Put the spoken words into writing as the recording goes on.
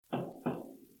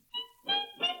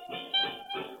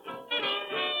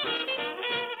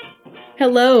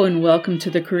Hello and welcome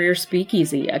to the Career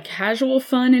Speakeasy, a casual,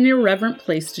 fun, and irreverent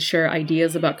place to share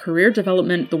ideas about career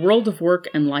development, the world of work,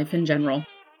 and life in general.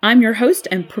 I'm your host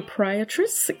and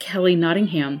proprietress, Kelly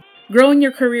Nottingham. Growing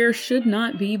your career should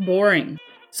not be boring,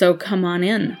 so come on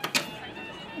in,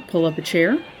 pull up a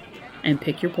chair, and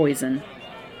pick your poison.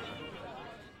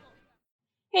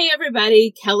 Hey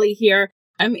everybody, Kelly here.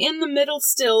 I'm in the middle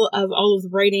still of all of the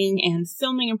writing and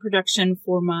filming and production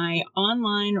for my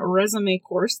online resume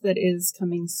course that is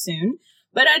coming soon,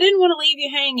 but I didn't want to leave you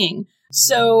hanging.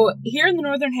 So here in the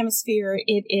Northern Hemisphere,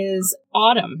 it is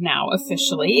autumn now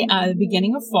officially, the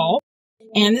beginning of fall,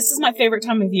 and this is my favorite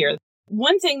time of year.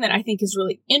 One thing that I think is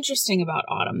really interesting about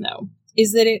autumn though,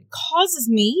 is that it causes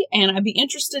me, and I'd be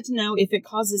interested to know if it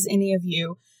causes any of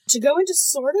you, to go into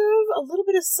sort of a little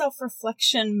bit of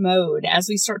self-reflection mode as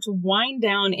we start to wind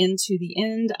down into the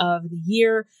end of the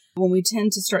year, when we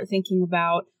tend to start thinking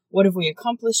about what have we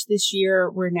accomplished this year.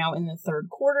 We're now in the third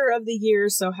quarter of the year,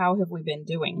 so how have we been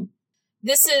doing?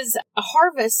 This is a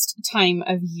harvest time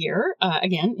of year,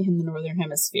 again, in the Northern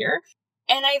Hemisphere,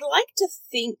 and I like to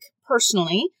think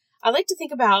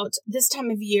about this time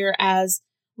of year as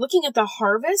looking at the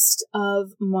harvest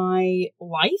of my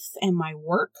life and my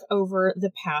work over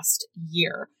the past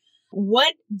year.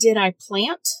 What did I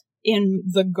plant in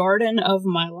the garden of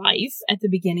my life at the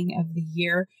beginning of the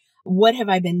year? What have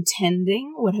I been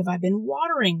tending? What have I been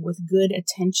watering with good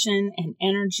attention and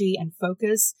energy and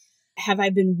focus? Have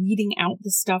I been weeding out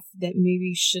the stuff that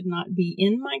maybe should not be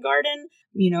in my garden?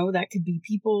 That could be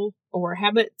people or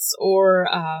habits or,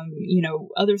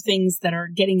 other things that are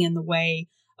getting in the way,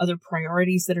 other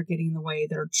priorities that are getting in the way,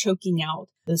 that are choking out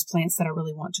those plants that I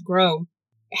really want to grow.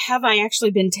 Have I actually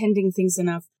been tending things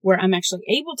enough where I'm actually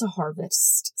able to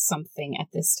harvest something at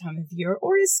this time of year?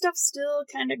 Or is stuff still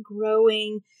kind of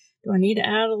growing? Do I need to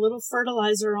add a little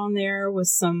fertilizer on there with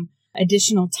some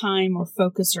additional time or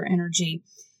focus or energy?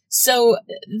 So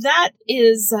that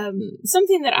is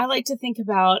something that I like to think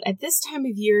about at this time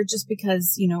of year, just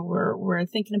because, we're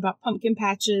thinking about pumpkin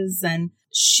patches and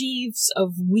sheaves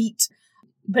of wheat.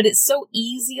 But it's so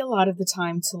easy a lot of the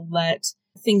time to let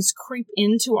things creep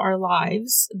into our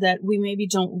lives that we maybe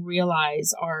don't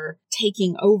realize are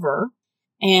taking over.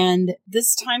 And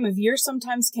this time of year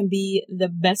sometimes can be the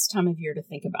best time of year to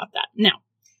think about that. Now,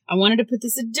 I wanted to put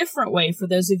this a different way for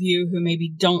those of you who maybe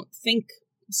don't think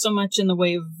so much in the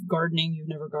way of gardening. You've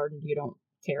never gardened. You don't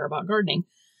care about gardening.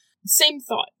 Same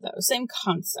thought, though. Same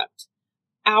concept.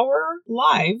 Our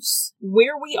lives,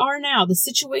 where we are now, the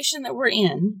situation that we're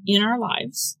in our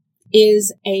lives,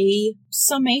 is a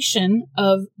summation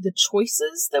of the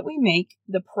choices that we make,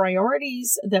 the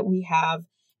priorities that we have,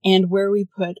 and where we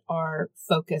put our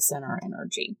focus and our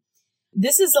energy.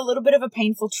 This is a little bit of a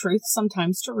painful truth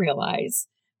sometimes to realize.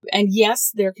 And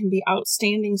yes, there can be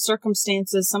outstanding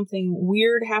circumstances. Something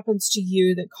weird happens to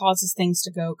you that causes things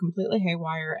to go completely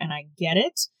haywire, and I get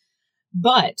it.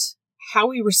 But how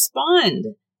we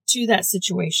respond to that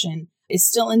situation is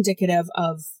still indicative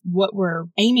of what we're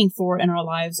aiming for in our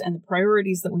lives and the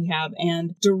priorities that we have,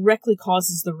 and directly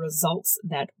causes the results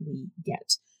that we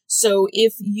get. So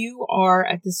if you are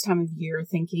at this time of year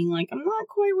thinking like, I'm not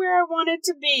quite where I wanted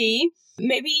to be,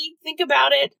 maybe think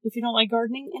about it, if you don't like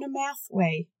gardening, in a math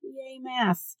way. Yay,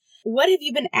 math. What have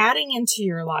you been adding into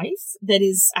your life that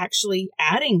is actually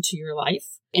adding to your life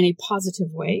in a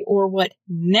positive way? Or what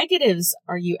negatives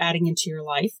are you adding into your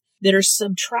life that are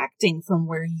subtracting from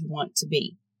where you want to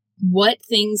be? What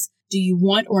things do you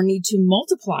want or need to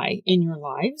multiply in your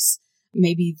lives?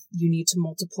 Maybe you need to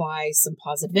multiply some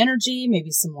positive energy,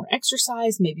 maybe some more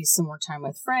exercise, maybe some more time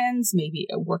with friends, maybe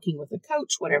working with a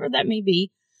coach, whatever that may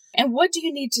be. And what do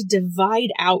you need to divide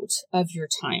out of your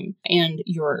time and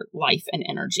your life and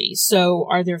energy? So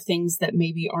are there things that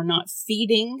maybe are not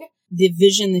feeding the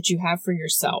vision that you have for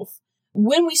yourself?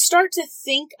 When we start to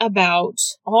think about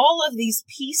all of these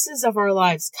pieces of our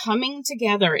lives coming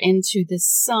together into the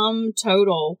sum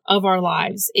total of our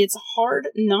lives, it's hard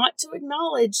not to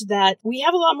acknowledge that we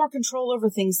have a lot more control over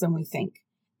things than we think.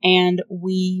 And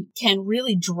we can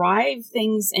really drive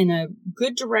things in a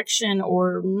good direction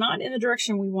or not in the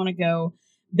direction we want to go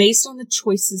based on the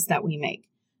choices that we make.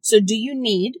 So do you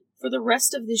need, for the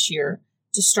rest of this year,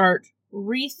 to start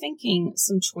rethinking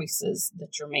some choices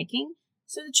that you're making,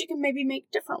 so that you can maybe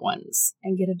make different ones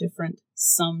and get a different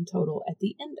sum total at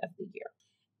the end of the year?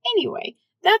 Anyway,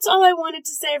 that's all I wanted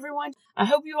to say, everyone. I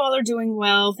hope you all are doing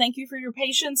well. Thank you for your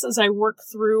patience as I work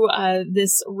through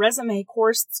this resume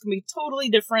course. It's going to be totally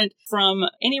different from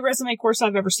any resume course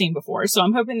I've ever seen before. So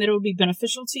I'm hoping that it will be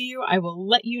beneficial to you. I will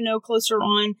let you know closer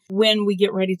on when we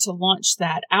get ready to launch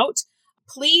that out.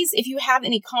 Please, if you have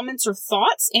any comments or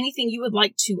thoughts, anything you would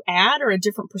like to add or a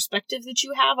different perspective that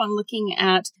you have on looking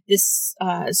at this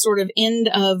sort of end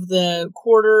of the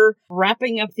quarter,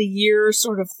 wrapping up the year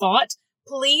sort of thought,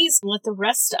 please let the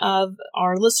rest of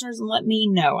our listeners and let me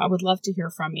know. I would love to hear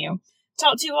from you.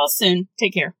 Talk to you all soon.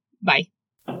 Take care. Bye.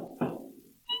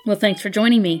 Well, thanks for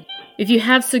joining me. If you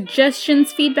have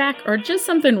suggestions, feedback, or just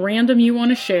something random you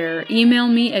want to share, email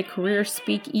me at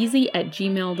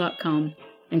careerspeakeasy@gmail.com.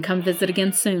 And come visit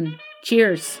again soon.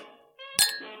 Cheers!